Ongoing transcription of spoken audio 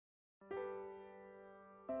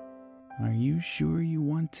Are you sure you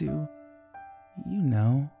want to? You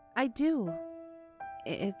know. I do.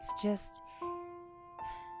 It's just...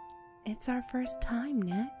 It's our first time,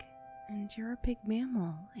 Nick. And you're a big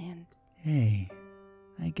mammal, and... Hey,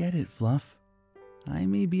 I get it, Fluff. I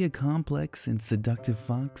may be a complex and seductive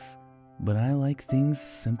fox, but I like things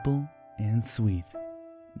simple and sweet.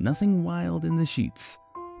 Nothing wild in the sheets.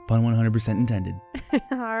 Pun 100% intended.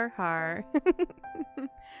 Har har.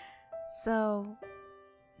 So,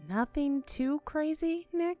 nothing too crazy,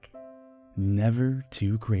 Nick? Never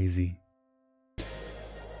too crazy.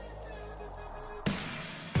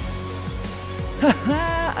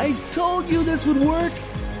 Haha! I told you this would work!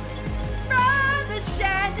 From the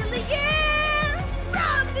chandelier!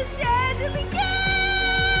 From the chandelier!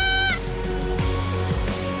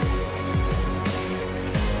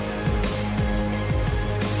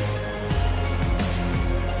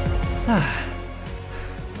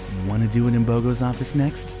 Want to do it in Bogo's office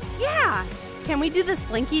next? Yeah! Can we do the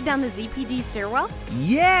slinky down the ZPD stairwell?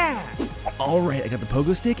 Yeah! Alright, I got the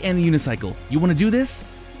pogo stick and the unicycle. You want to do this?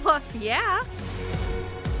 Well, yeah.